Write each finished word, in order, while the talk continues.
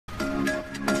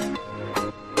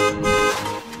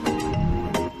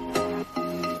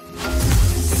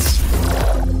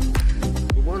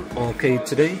lucky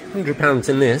to do. £100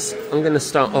 in this. I'm going to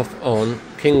start off on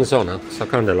King's Honour, so I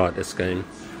kind of like this game.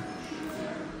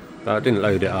 But I didn't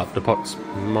load it up. The pots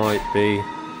might be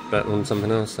better on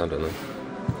something else, I don't know.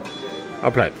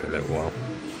 I'll play it for a little while.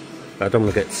 But I don't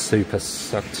want to get super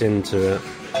sucked into it.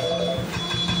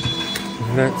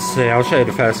 Let's see, I'll show you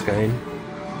the first game.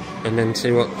 And then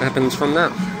see what happens from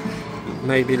that.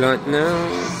 Maybe like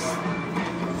now.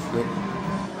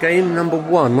 Game number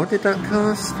 1, what did that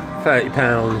cost?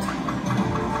 £30.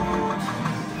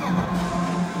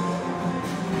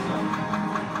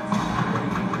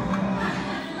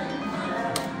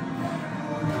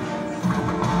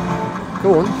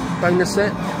 Go on, bonus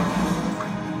set.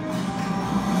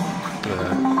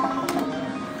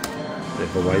 Bit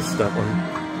of a waste, that one.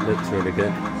 Looks really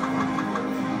good.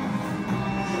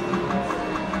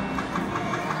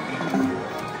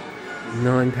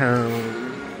 £9.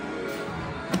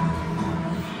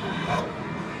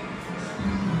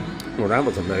 Well, that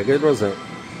wasn't very good, was it?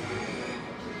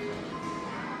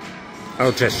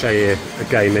 I'll just show you a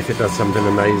game if it does something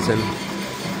amazing.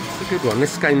 It's a good one.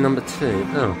 This is game number 2.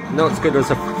 Oh, not as good as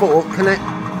a 4, can it?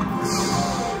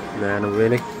 Nah, not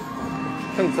really.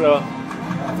 Thanks a lot.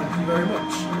 Thank you very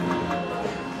much.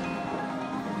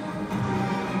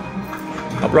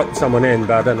 I blocked someone in,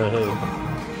 but I don't know who.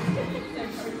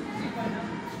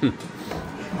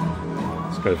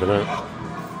 Let's go for that.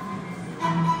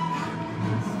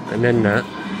 And then that.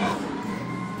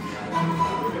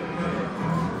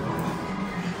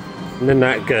 And then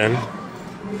that again.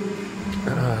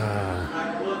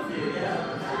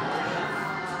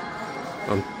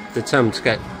 I'm determined to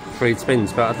get 3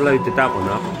 spins, but I've loaded that one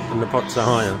up and the pots are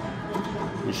higher.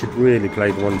 You should really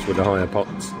play the ones with the higher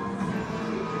pots.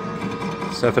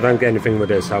 So if I don't get anything with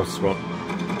this, I'll swap.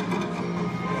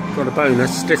 Got a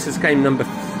bonus. This is game number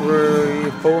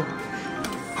 4.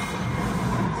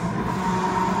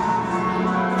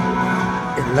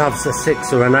 It loves a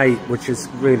 6 or an 8, which is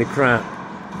really crap.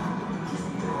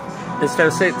 Instead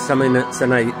of 6, I mean it's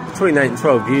an 8. Between 8 and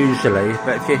 12 usually,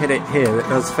 but if you hit it here, it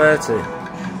does 30.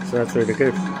 So that's really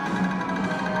good.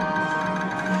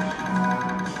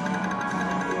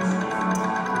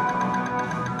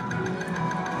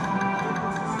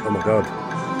 Oh my god.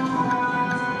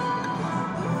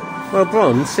 Well,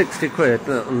 bronze, 60 quid,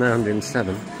 but on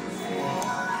 107.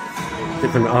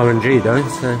 Different RNG though,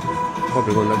 so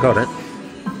probably wouldn't have got it.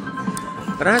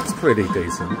 But that's pretty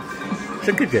decent.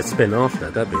 Should give you a spin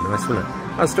after, that'd be nice, wouldn't it?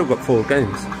 I've still got 4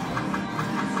 games.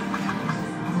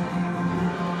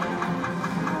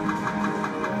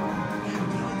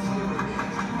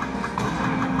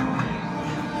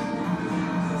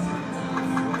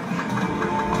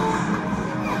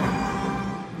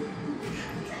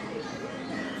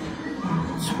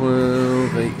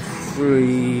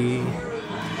 £12.83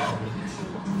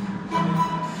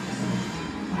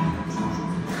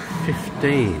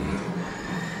 £15.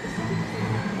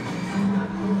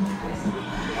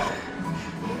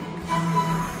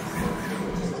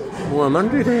 Well,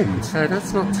 100 in, so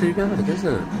that's not too bad, is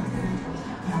it?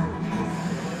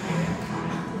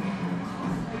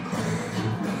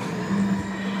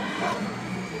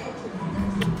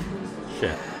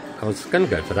 Shit, I was going to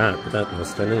go for that, but that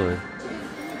lost anyway.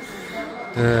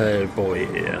 Oh boy,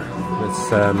 yeah.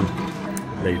 Let's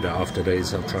leave it after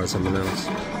these, I'll try something else.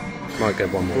 Might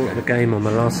get one more. Got the game on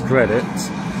my last credit,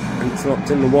 and it's locked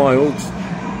in the wild.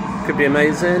 Could be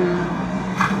amazing.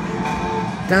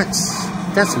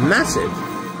 That's massive.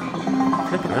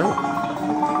 Look at that.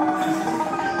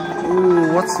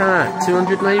 Ooh, what's that?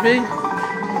 200 maybe?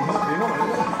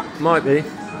 Might be.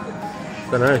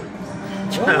 Don't know.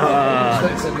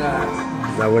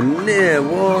 Nowhere near.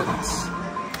 What?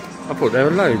 I thought there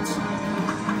were loads.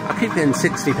 I keep getting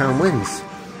 £60 wins.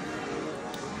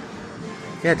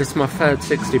 Yeah, this is my 3rd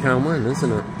 £60 win,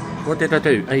 isn't it? What did I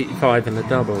do? 85 in the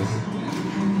double.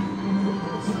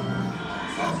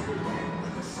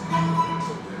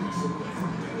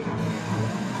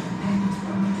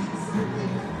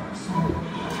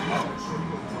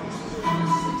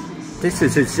 This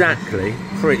is exactly,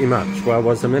 pretty much, where I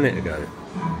was a minute ago.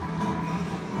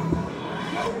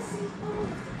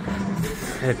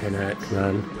 Flipping heck,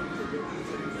 man.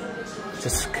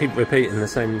 Just keep repeating the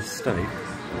same mistake.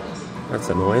 That's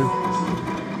annoying.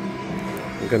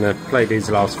 I'm going to play these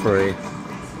last 3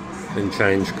 and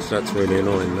change, because that's really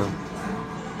annoying now.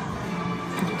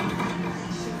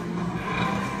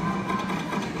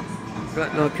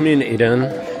 Black Knight Community done.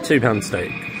 £2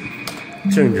 stake.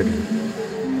 200 in.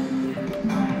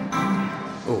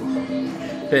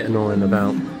 Bit annoying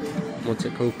about what's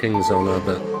it called, King's Honour,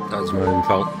 but that's my own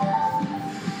fault.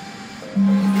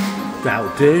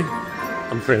 That'll do.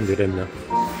 I'm 300 in now.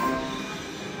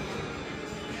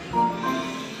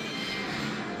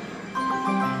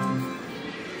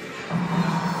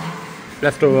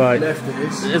 Left or right? Left it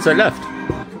is. Is it left?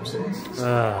 From 6.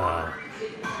 Ah.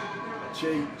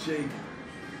 Cheap.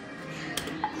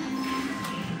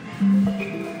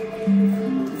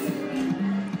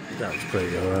 That's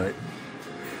pretty alright.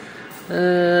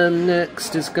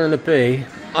 Next is going to be...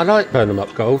 I like Burn 'em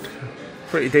Up Gold.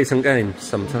 Pretty decent game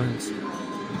sometimes.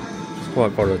 It's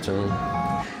quite volatile.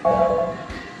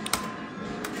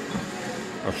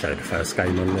 I'll show the first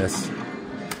game on this.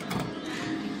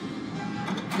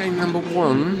 Game number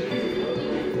 1.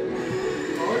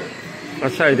 I'll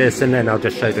show this and then I'll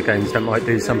just show the games that might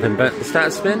do something better. Is that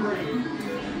a spin?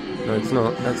 No, it's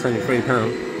not. That's only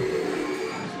 £3.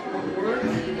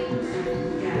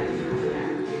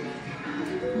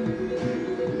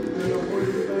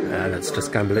 Let's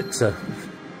just gamble it to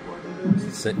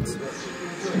 6.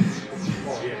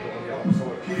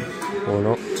 Or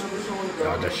not.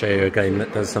 I'll just show you a game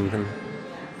that does something.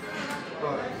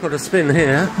 Got a spin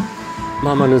here.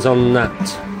 My money's on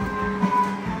that.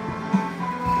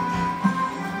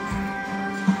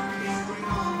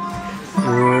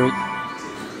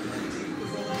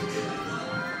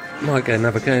 Might get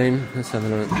another game. Let's have a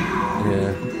look.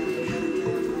 Yeah.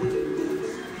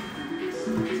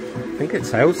 I think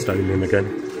it's Hailstone in again.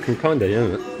 Can kinda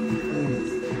hear it.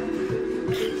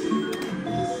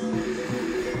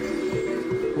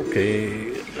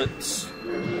 Okay, let's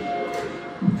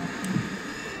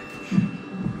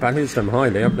values them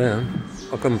highly up there.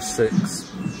 I've gone for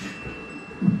 6.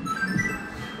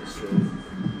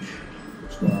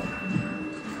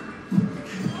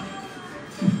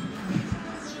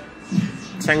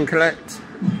 10 collect.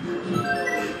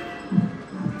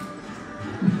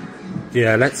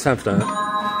 Yeah, let's have that.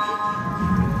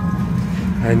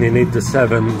 And you need the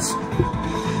 7s.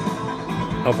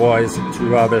 Otherwise it's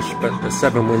rubbish, but the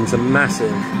 7 wins are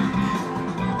massive.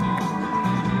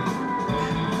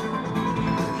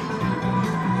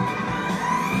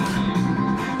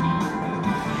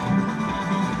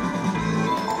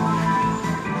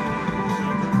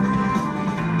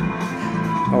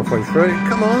 Halfway through,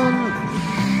 come on!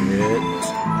 Shit.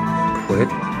 Quid.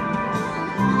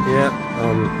 Yeah,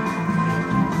 I'm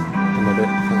a bit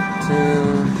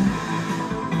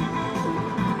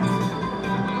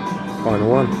final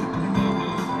one.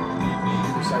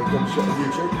 You say one shot on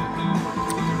YouTube?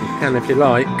 You can if you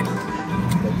like.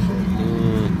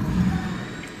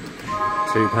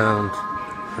 £2,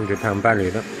 £100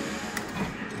 value, that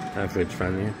average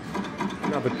value.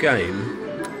 Another game.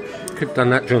 Could have done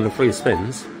that during the free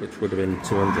spins, which would have been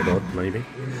 200 odd maybe.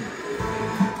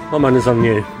 My money's on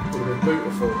you.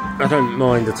 Beautiful. I don't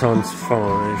mind the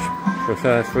 ×5.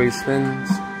 Prefer free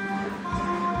spins.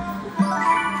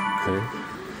 Okay.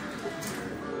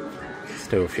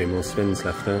 Still a few more spins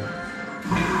left there.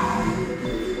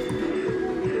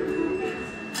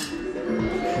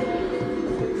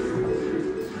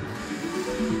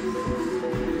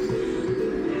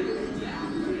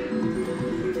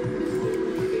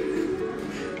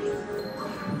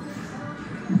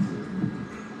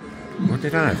 What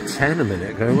did I have? 10 a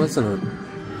minute ago, wasn't it?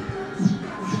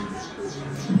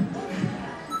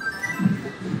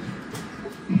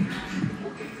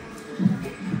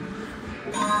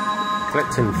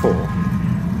 Collecting 4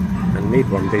 and need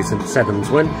one decent 7s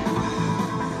win.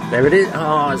 There it is.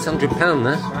 Oh, it's £100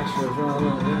 there.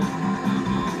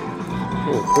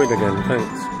 Oh, quid again,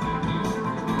 thanks.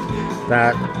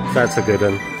 That's a good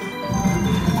one.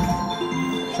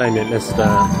 Shame it missed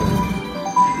that.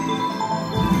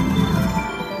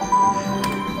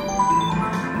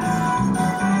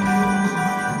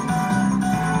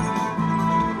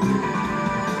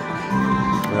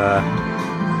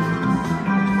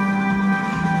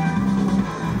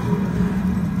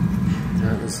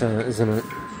 That's isn't it?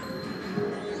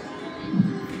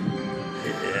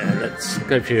 Yeah, let's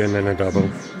go for you and then a double.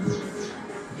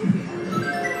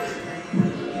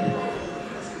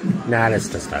 Nah, let's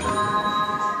just have it.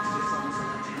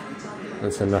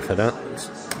 That's enough of that.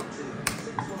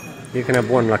 You can have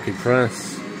one lucky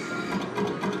press.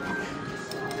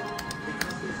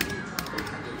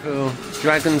 Cool.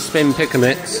 Dragon spin pick a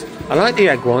mix. I like the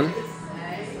egg one.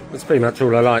 That's pretty much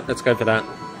all I like. Let's go for that.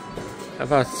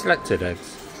 Have I selected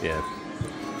eggs? Yeah.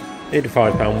 Need a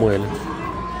 £5 win.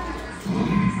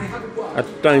 I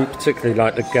don't particularly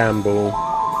like the gamble.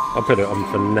 I'll put it on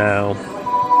for now.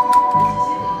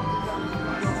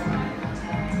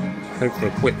 Hope for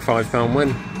a quick £5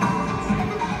 win.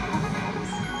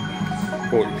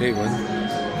 40p win.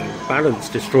 Balance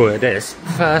destroyer this.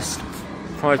 First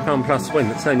 £5 plus win.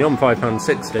 It's only on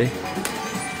 £5.60.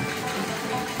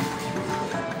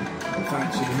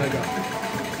 Fancy the mega.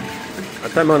 I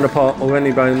don't mind the pot or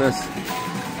any bonus.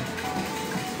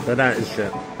 But that is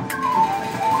shit.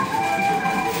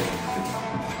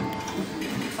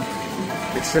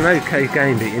 It's an okay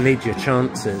game, but you need your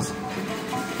chances.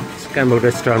 Let's gamble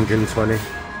this to 120.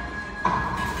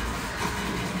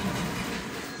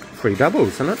 3 doubles,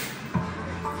 isn't it?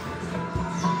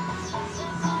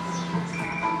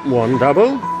 1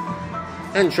 double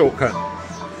and shortcut.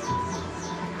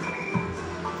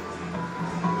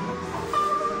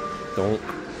 Donk.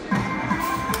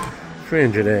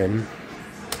 300 in.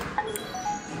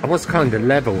 I was kind of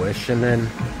level-ish and then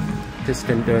just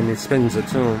didn't do any spins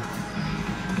at all.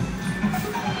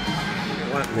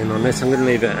 What's happening on this? I'm going to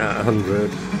leave it at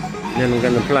 100. Then I'm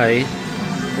going to play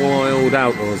Wild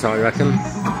Outlaws, I reckon.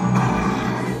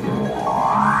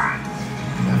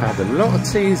 I've had a lot of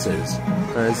teasers.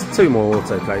 There's 2 more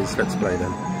autoplays, let's play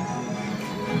them.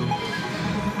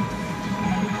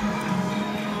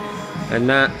 And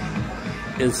that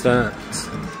is that.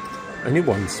 Only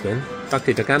 1 spin.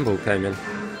 Lucky the gamble came in.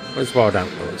 Where's Wild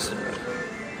Outlaws?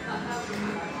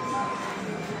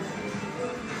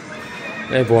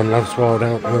 Everyone loves Wild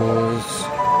Outlaws.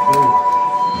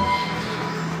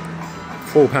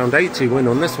 £4.80 win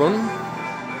on this one.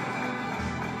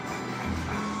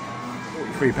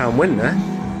 £43 win there.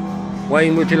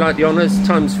 Wayne, would you like the honours?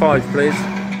 Times 5, please.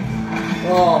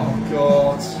 Oh my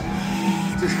god.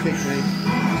 Just kick me.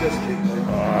 Just kick me.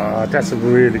 Ah, that's a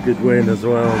really good win as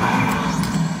well.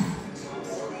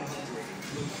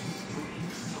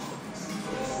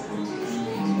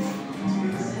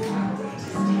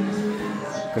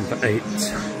 Going for 8.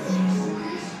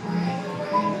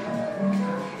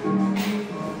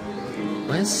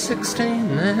 Where's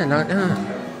 16? There, like that.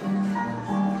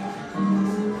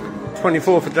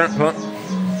 24 for jackpot.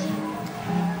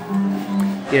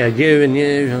 Yeah, you and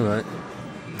you. Alright.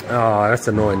 Oh, that's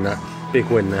annoying, that. Big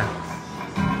win there.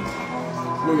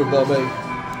 Moving by me.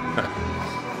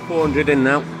 400 in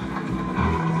now.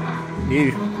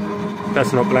 You.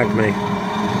 That's not blagged me.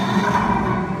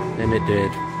 Then it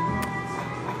did.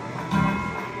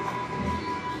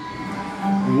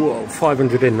 Whoa,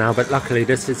 500 in now, but luckily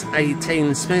this is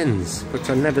 18 spins, which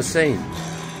I've never seen.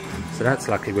 So that's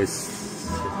lucky with...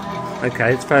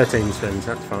 Okay, it's 13 spins,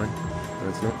 that's fine. No,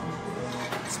 it's not.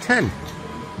 It's 10.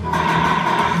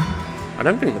 I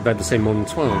don't think they've ever seen more than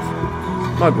 12.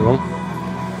 Might be wrong.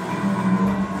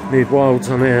 Need wilds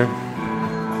on here.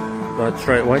 Right,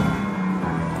 straight away.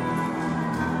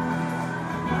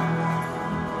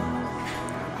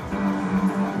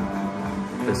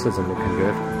 This isn't looking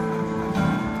good.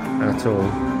 At all.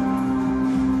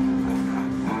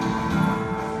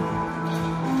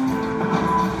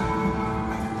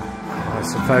 Oh,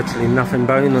 it's a virtually nothing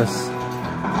bonus.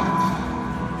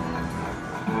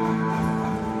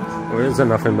 Or is a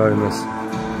nothing bonus?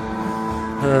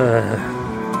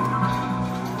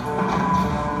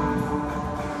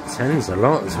 10's a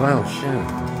lot as well, shit.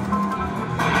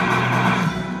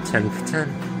 10 for 10.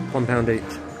 £1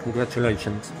 each.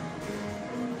 Congratulations.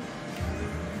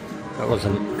 That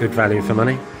wasn't good value for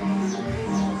money.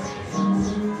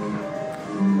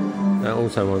 That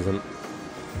also wasn't.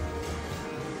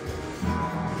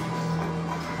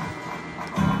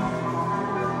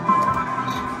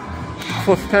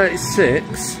 For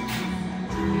 36.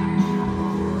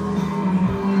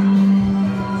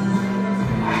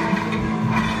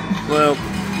 Well,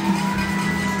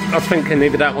 I was thinking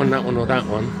either that one, or that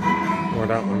one. Or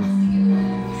that one.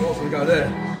 What's going to go there?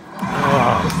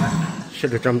 Oh.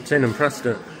 Should have jumped in and pressed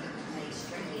it.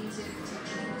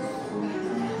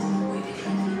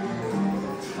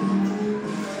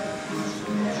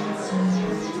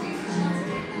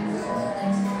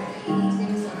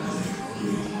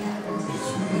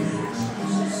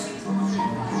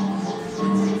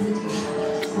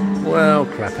 Well,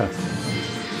 crapper.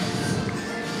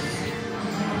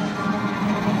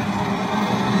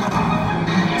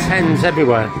 Tens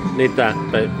everywhere. Need that,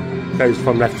 but it goes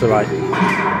from left to right.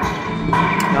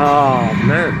 Oh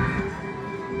man,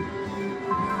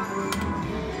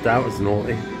 that was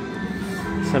naughty.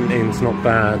 17's not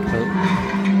bad, but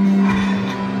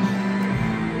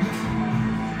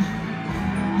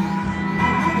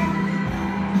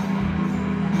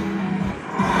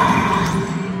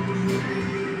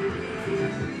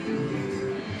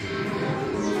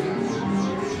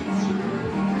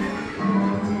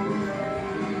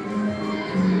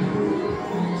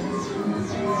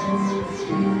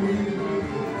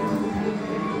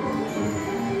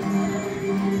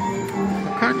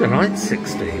I like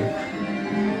 16.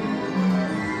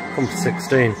 Come for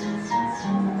 16.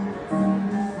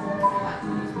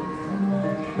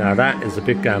 Now that is a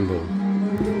big gamble.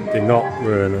 Do not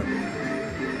ruin it.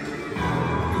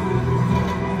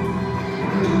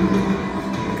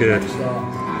 Good.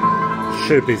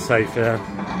 Should be safe here.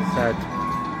 Said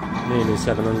nearly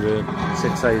 700,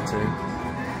 680.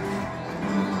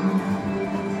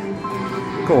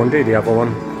 Go on, do the other one.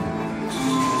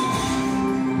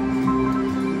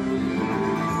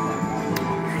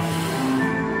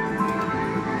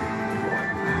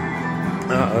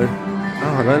 Uh-oh.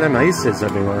 Oh, no, them aces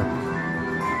everywhere.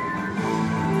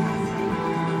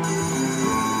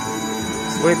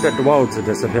 It's weird that the wilds have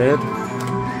disappeared.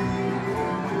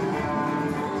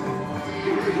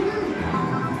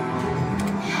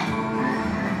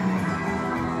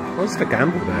 What's the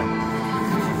gamble there?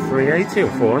 380 or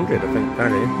 400, I think,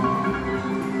 value.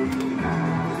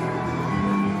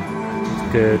 It's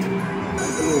good.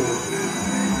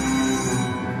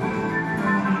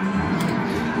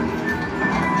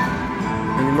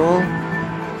 Any more?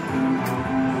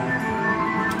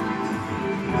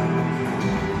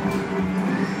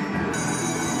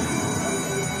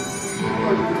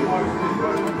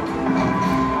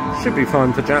 Should be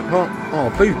fine for jackpot. Oh,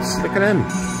 boots, look at them.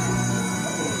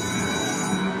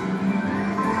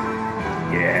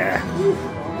 Yeah.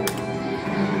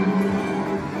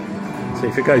 So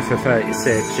if you go for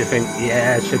 36, you think,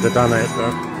 yeah, should have done it,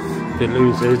 but if it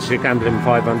loses, you're gambling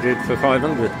 500 for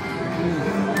 500.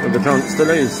 With a chance to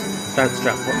lose. That's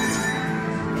jackpot.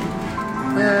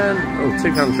 Oh,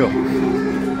 £2 short.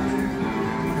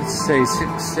 Let's see,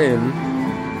 16.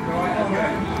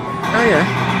 Oh yeah.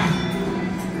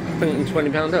 I think I'm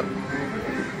 £20 up.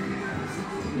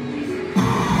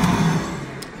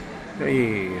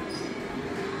 Hey.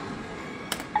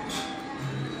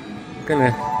 I'm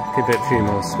gonna give it a few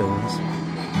more spins.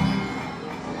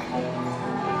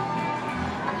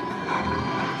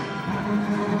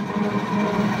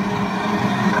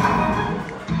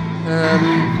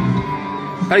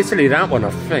 Basically that one, I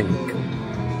think.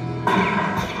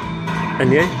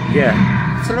 And you?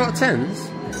 Yeah. It's a lot of tens.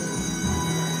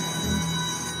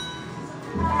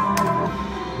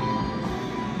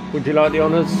 Would you like the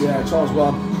honours? Yeah, Charles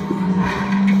won.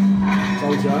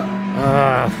 Told you that.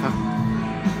 Ah, fuck.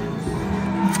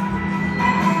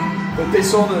 The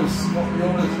dishonours, not the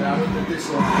honours now, but the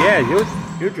dishonours. Yeah,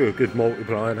 you drew a good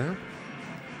multiplier now.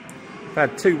 I've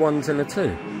had 2 1s and a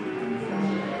 2.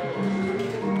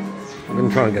 I'm going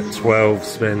to try and get 12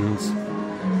 spins.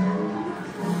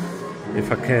 If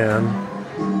I can.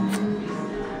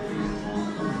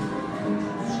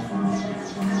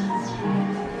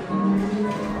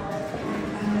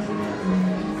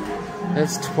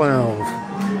 There's 12.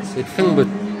 So the thing with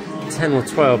 10 or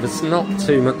 12, it's not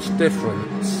too much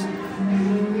difference.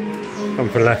 Come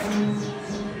for left.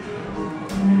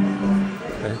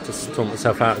 Okay, just taught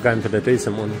myself out of going for the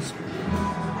decent ones.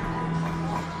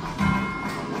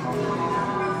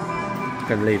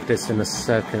 Going to leave this in a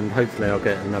second. Hopefully I'll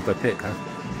get another pick. I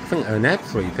think I only had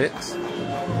 3 picks.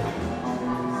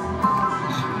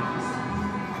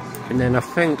 And then I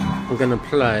think we're going to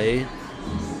play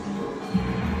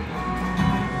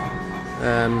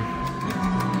I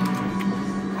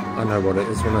know what it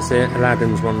is when I see it.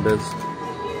 Aladdin's Wonders.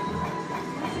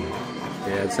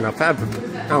 Yeah, it's enough. Have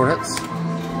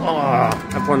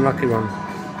one lucky one.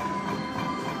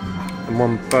 And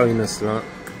 1 bonus luck.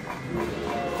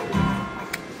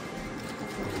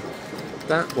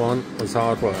 That one was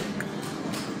hard work.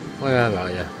 Where are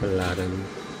you, Aladdin?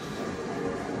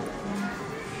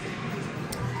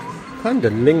 Kind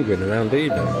of lingering around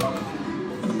either.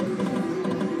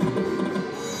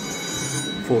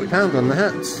 £40 on the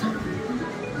hats.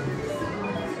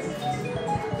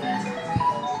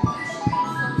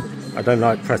 I don't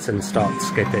like pressing start to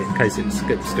skip it in case it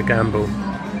skips the gamble.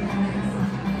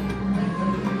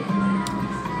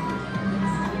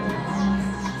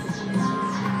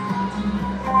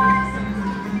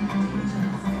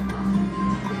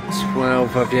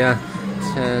 Of you,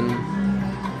 10,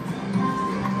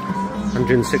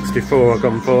 164 I've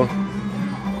gone for.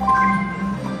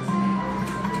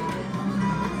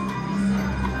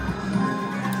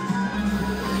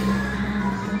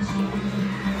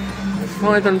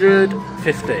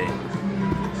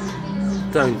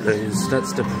 $550. Don't lose,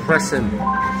 that's depressing.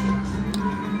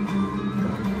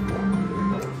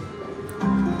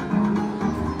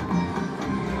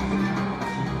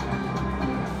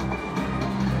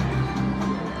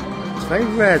 Very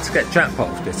rare to get jackpot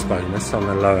off this bonus on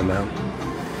a low amount.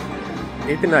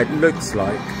 Even though it looks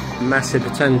like massive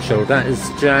potential, that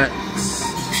is jacks. I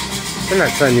think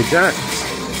that's only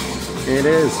jacks. It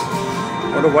is.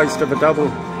 What a waste of a double.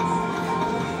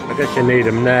 I guess you need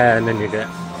them there and then you get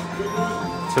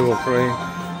 2 or 3,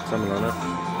 something like that.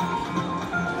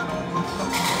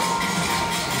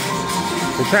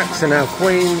 The jacks are now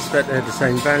queens, but they're the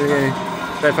same value.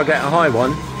 So if I get a high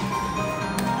one,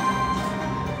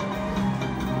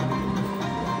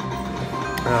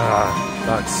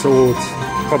 like swords,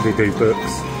 probably do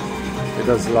books. It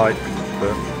does like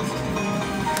books.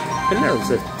 think that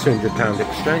was a £200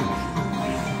 exchange.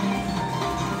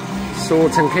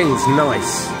 Swords and Kings,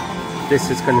 nice.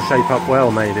 This is going to shape up well,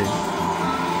 maybe.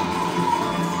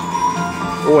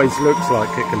 Always looks like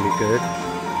it can be good,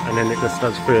 and then it just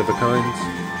does 3 of a kind.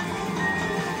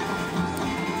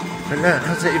 And look,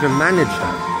 how does it even manage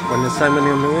that when there's so many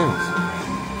on the wheels?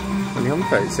 Only on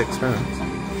 £36.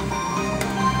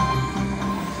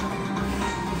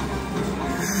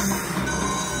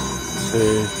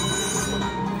 2,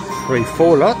 3,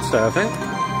 4 lots there, I think.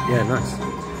 Yeah, nice.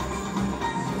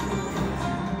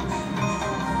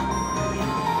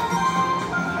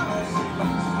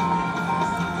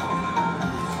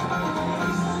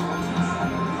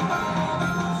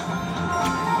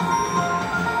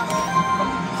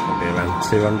 It's gonna be around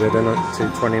 200, isn't it?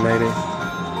 220 maybe.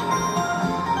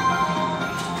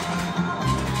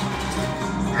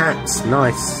 Hats,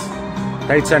 nice.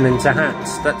 They turn into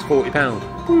hats. That's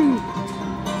 £40. Woo.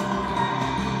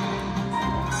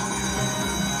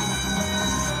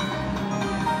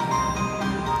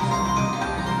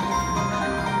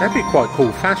 That'd be quite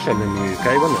cool fashion in the UK,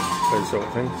 wouldn't it? Those sort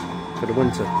of things for the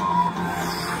winter.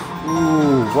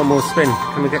 Ooh, one more spin.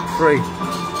 Can we get 3?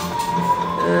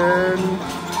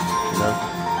 No.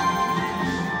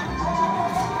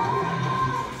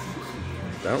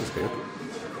 That was good.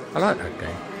 I like that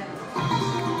game.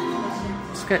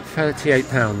 Let's get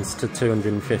 £38 to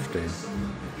 250. Let's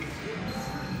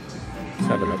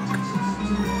have a look.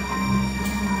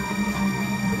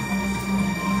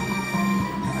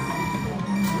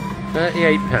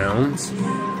 £38,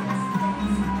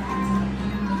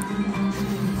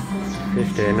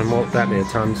 15, and what would that be? A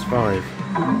times 5?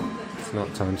 It's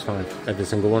not times 5. Every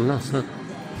single one lost, isn't it?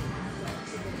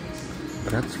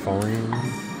 But that's fine.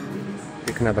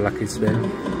 You can have a lucky spin.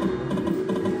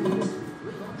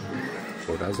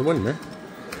 Well, that was a win there.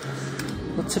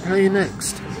 What to play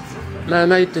next?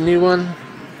 Mermaid, the new one.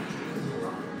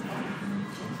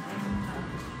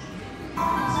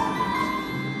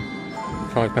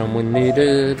 £5 win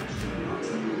needed.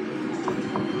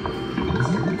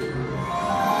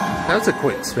 That was a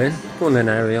quick spin. Go on then,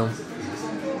 Ariel.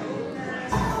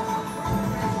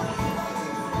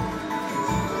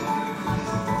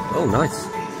 Oh, nice.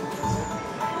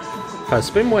 First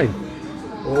spin, Wayne.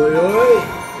 Oi, oi.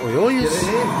 Oi, oi. Get it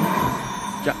in.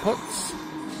 Jackpots.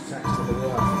 Tax to the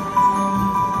wire.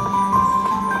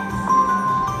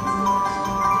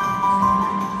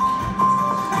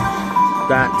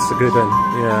 That's a good one,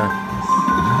 yeah.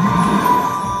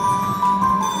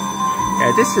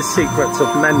 Yeah, this is Secrets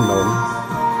of Memnon,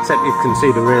 except you can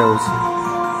see the reels. So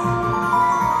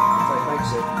it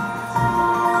makes it.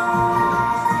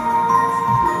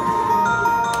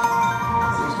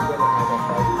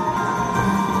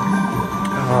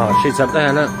 Oh, she's up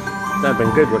there, look. That'd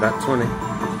been good with that 20.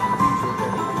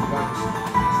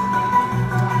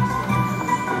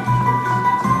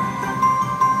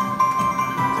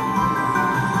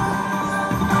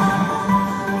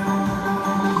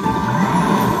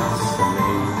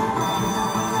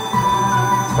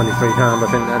 £23, I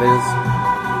think that is.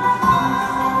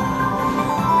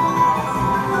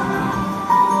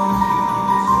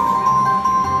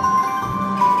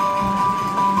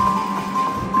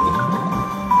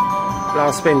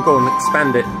 Last spin, go on,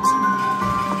 expand it.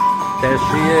 There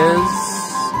she is.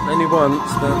 Only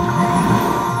once, but...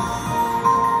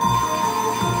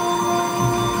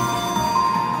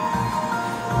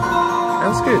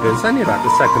 That's good, it's only about the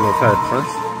second or third for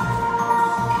us.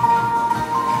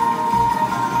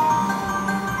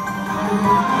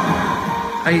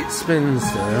 Eight spins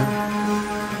there.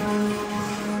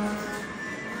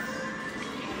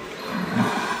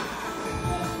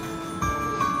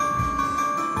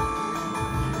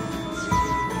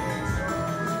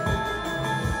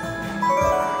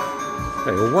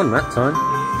 They all won that time.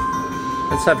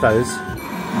 Let's have those.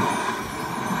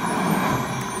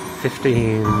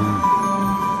 15.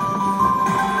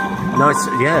 Nice,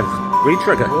 yeah,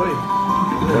 re-trigger.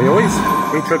 We always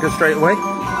re-trigger straight away.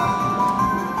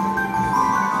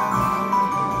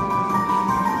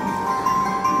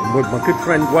 With my good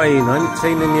friend Wayne, I haven't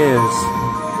seen in years.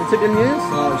 Has it been years?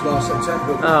 No, it was last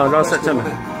September. Oh, last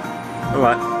September.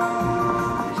 Alright.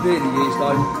 It's nearly years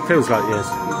though. Feels like years.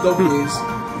 The dog years.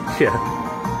 Yeah.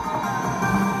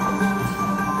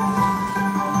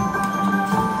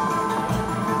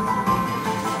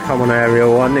 Come on,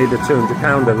 Ariel, I need a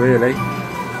 £200 really.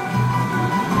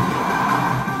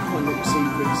 One little sea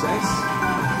princess.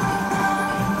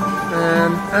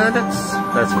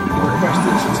 That's all right.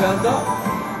 Question, she turned up.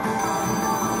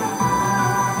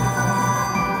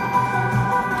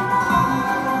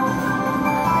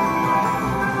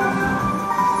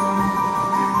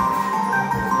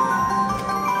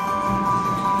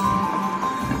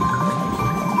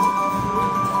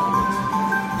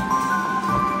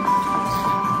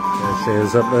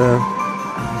 There's up there.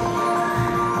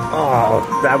 Oh,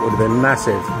 that would have been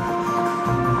massive.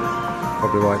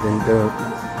 Probably why I didn't do it.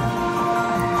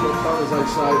 So far as I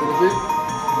say, with a bit.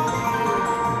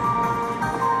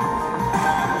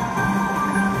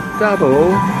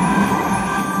 Double.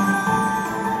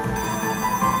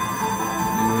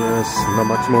 Yes, not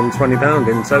much more than £20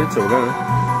 in total, though.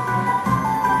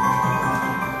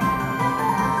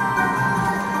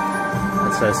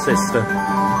 That's her sister.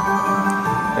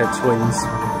 They're twins.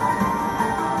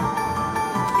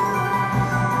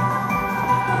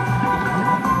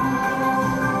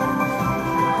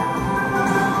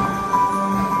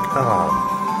 Oh,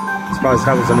 surprised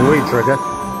that was a Nui trigger.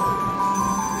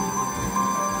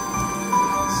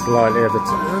 Slightly over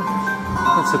tenner.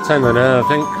 That's a tenner there, I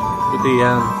think, with the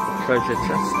treasure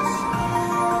chests.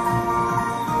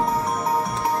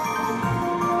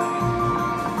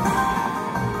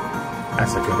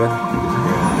 That's a good one.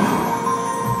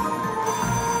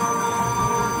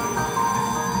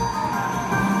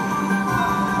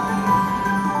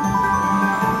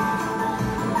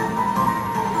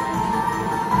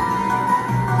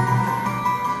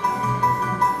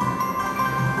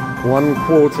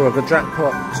 £1/4 of a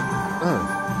jackpot.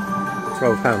 Oh,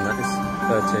 £12 that is.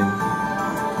 13.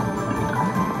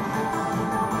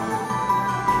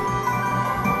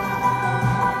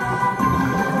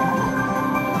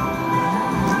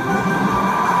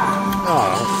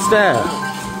 Oh, stair.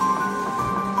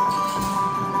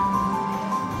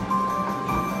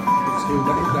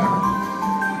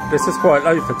 This is quite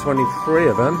low for 23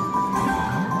 of them.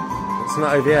 It's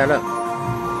not over here, look.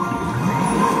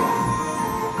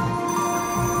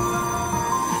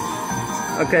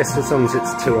 I guess as long as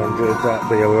it's 200, that'll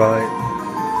be alright.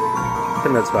 I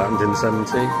think that's about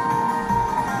 170.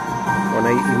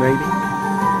 180 maybe.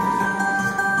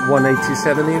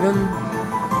 187 even.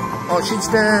 Oh, she's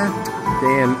there.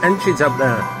 Damn, and she's up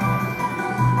there.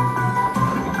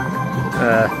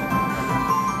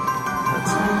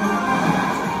 That's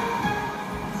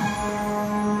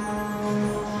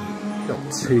not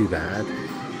too bad.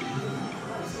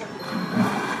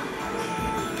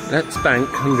 Let's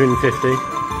bank 150.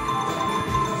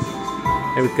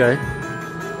 Here we go.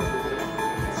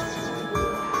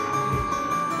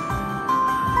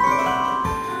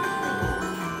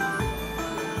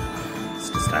 Let's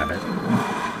just have it.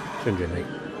 208.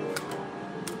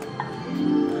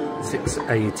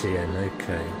 680 in,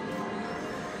 okay.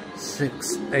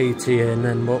 680 in,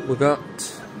 and what we got?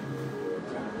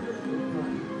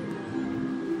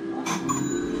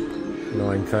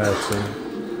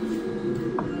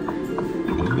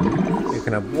 £9.30. You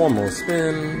can have one more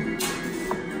spin.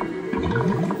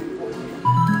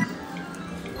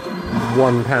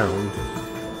 £1.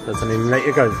 Doesn't even let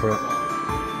you go for it.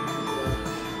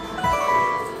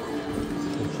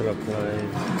 What shall I play?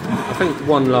 I think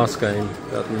one last game,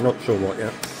 but I'm not sure what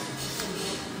yet.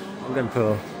 I'm going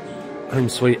for Home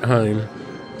Sweet Home,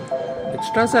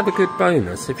 which does have a good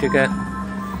bonus if you get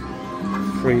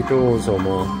 3 doors or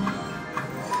more.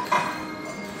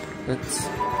 Let's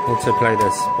also play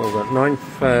this. We've got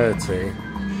 9.30.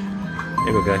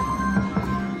 Here we go.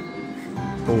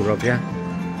 All of ya.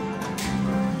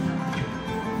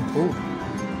 Ooh.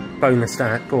 Bonus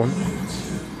that. Go on.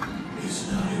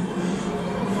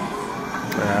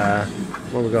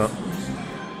 What we got?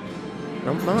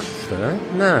 Not much there.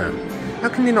 No. How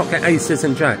can you not get aces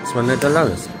and jacks when they're the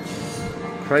lowest?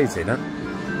 Crazy that.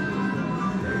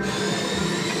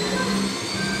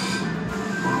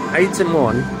 8 and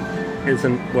 1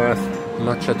 isn't worth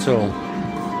much at all.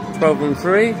 12 and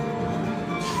 3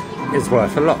 is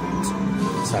worth a lot.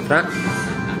 Let's have that.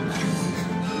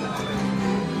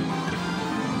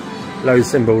 Low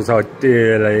symbols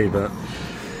ideally, but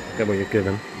get what you're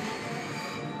given.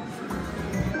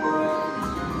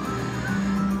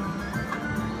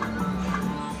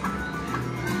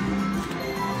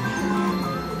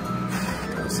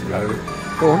 That's low.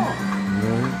 Go on.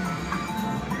 No.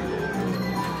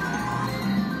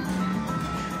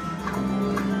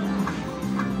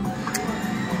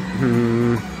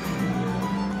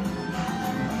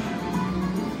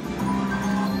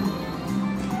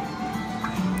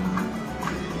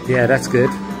 Yeah, that's good,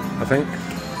 I think. No,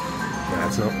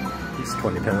 it's not. It's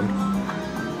 £20.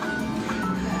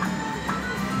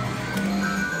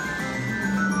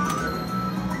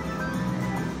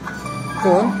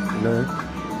 Go on. No.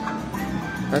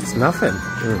 That's nothing.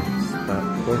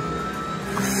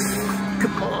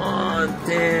 Come on,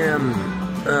 damn.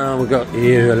 Oh, we got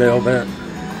you a little bit.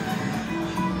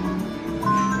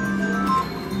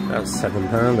 That was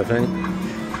 £7, I think.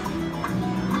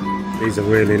 These are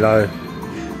really low.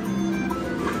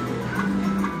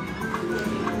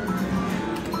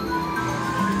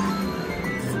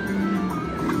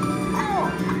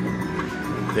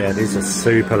 Yeah, these are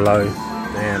super low.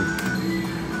 Man.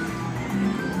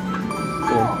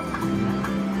 Cool.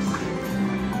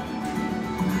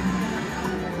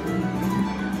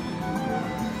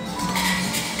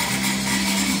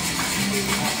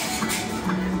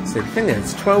 See, the thing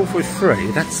is, 12 with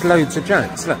 3, that's loads of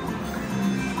jacks, look.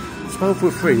 12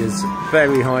 with 3 is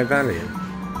very high value.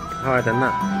 Higher than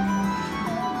that.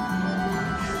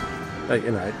 But,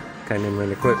 you know, it came in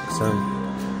really quick, so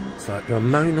it's like, do I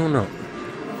moan or not?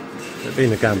 But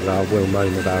being a gambler, I will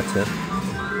moan about it.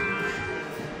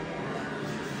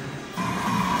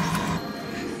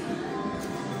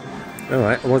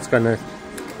 Alright, I was going to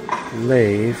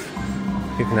leave.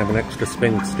 You can have an extra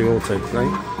spin to do autoplay.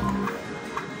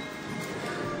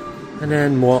 And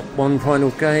then what? One final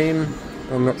game?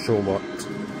 I'm not sure what.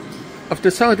 I've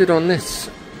decided on this.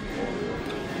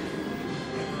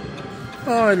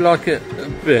 Oh, I like it a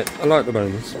bit. I like the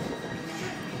bonus.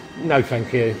 No,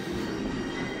 thank you.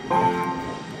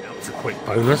 That was a quick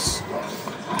bonus.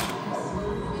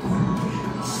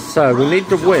 So we need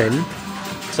the win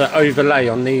to overlay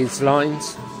on these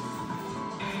lines.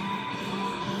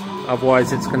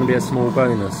 Otherwise it's going to be a small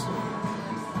bonus.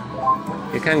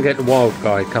 You can get the wild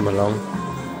guy come along.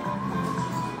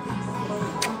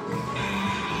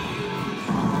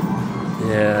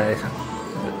 Yeah.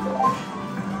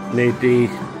 Need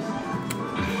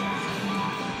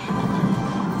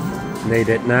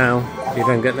it now. You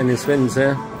don't get many spins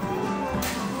here.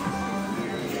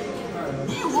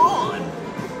 You won.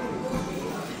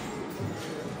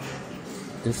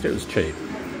 Instead it was cheap.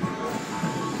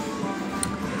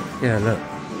 Yeah, look.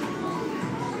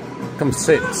 Come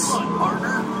 6.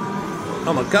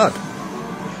 Oh my god.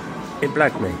 It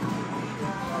blagged me.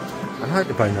 I like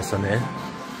the bonus on here.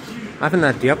 I haven't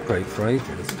had the upgrade for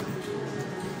ages.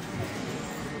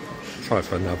 Try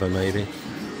for another maybe.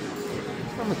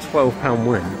 I'm a £12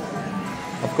 win.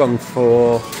 I've gone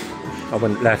for... I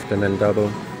went left and then double.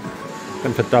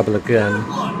 Gone for double again.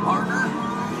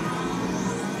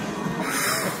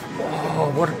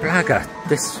 Oh, what a blagger.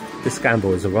 This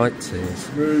gamble is a right tears.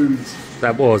 Rude.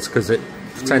 That was because it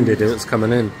pretended it was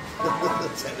coming in.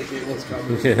 Technically it was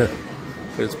coming. Yeah.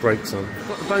 Put its brakes on.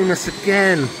 Got the bonus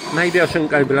again. Maybe I shouldn't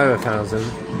go below 1,000.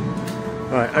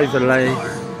 Right, overlay.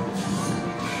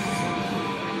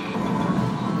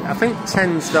 I think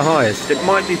 10's the highest. It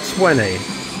might be 20.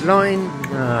 Line.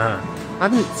 I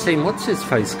haven't seen what's his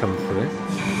face come through.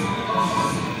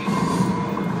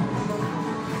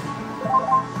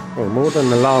 Well, more than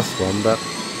the last one, but.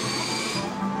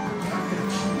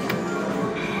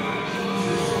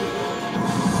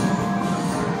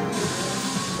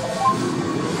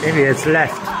 Here he is,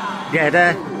 left. Yeah,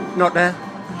 there. Not there.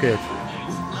 Good.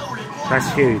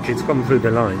 That's huge. It's gone through the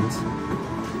lines.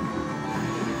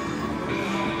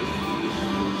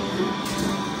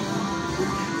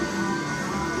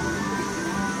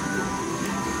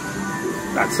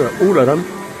 That's all of them.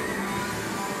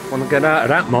 Want to get out of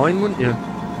that mine, wouldn't you?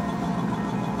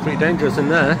 Pretty dangerous in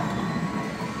there.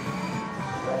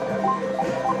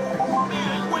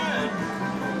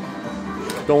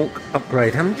 Donk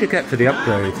upgrade. How much did you get for the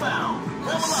upgrade?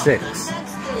 6.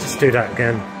 Just do that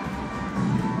again.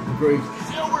 Agreed.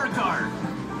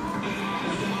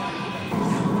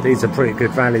 These are pretty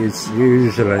good values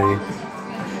usually.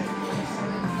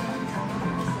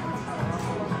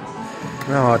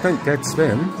 Oh, don't dead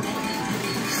spin.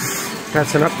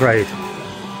 That's an upgrade.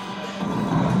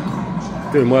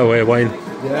 Doing well here, Wayne.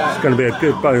 Yeah. It's going to be a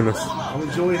good bonus. I'm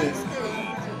enjoying it.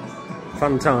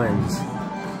 Fun times.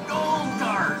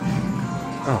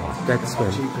 Oh, dead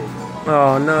spin. Cheeky.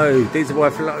 Oh no, these are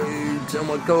worth loads. Oh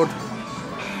my god.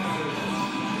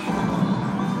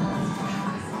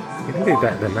 You can do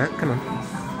better than that, come on.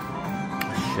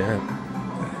 Shit.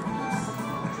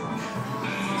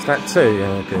 Is that 2?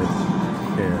 Yeah, good.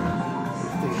 Yeah.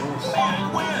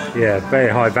 Yeah, very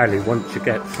high value once you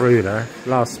get through there.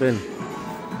 Last spin.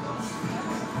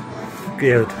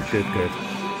 Good, good, good.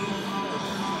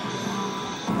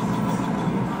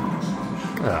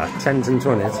 10s and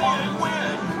 20s.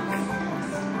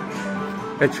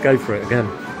 Let's go for it again.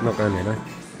 Not going in, eh?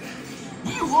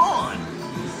 You won.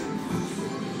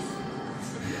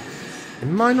 It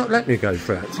might not let me go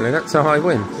for it actually. That's a high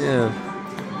win. Yeah.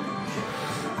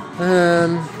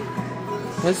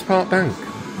 Where's the Park Bank?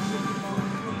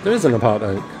 There isn't a Park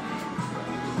Bank.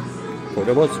 Thought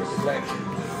there was.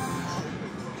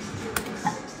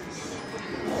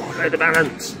 Oh, load of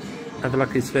balance. Have a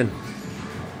lucky spin.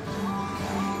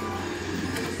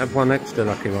 Have one extra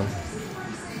lucky one.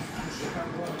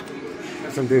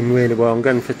 I'm doing really well. I'm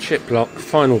going for chip lock.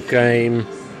 Final game.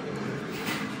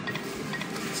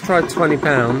 Let's try £20.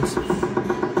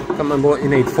 Can't remember what you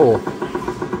need for.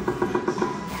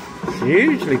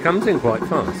 Usually comes in quite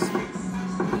fast.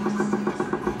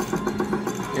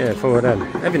 Yeah, 4 of them.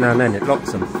 Every now and then it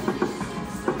locks them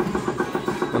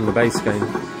on the base game.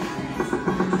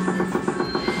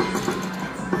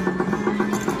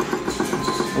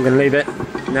 I'm going to leave it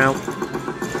now.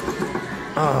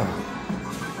 Oh.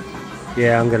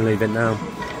 Yeah, I'm going to leave it now.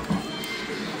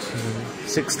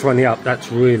 620 up,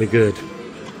 that's really good.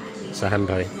 It's a hand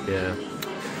play, yeah.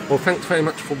 Well, thanks very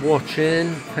much for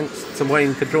watching. Thanks to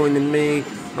Wayne for joining me.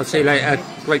 I'll see you later.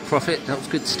 Great profit, that was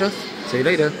good stuff. See you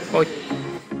later. Bye.